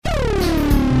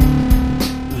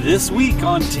This week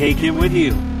on Take Him With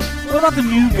You. What about the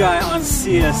new guy on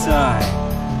CSI?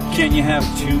 Can you have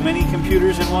too many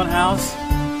computers in one house?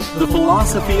 The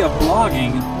philosophy of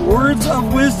blogging, words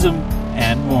of wisdom,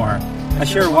 and more. I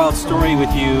share a wild story with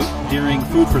you during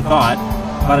Food for Thought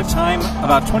about a time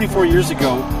about 24 years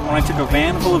ago when I took a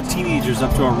van full of teenagers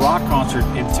up to a rock concert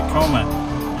in Tacoma.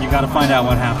 You got to find out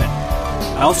what happened.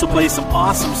 I also play some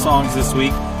awesome songs this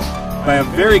week by a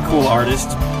very cool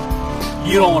artist.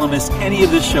 You don't want to miss any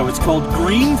of this show. It's called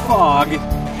Green Fog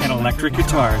and Electric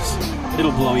Guitars.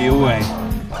 It'll blow you away.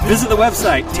 Visit the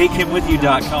website,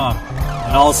 takehimwithyou.com,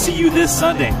 and I'll see you this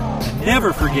Sunday. And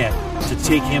never forget to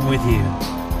take him with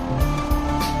you.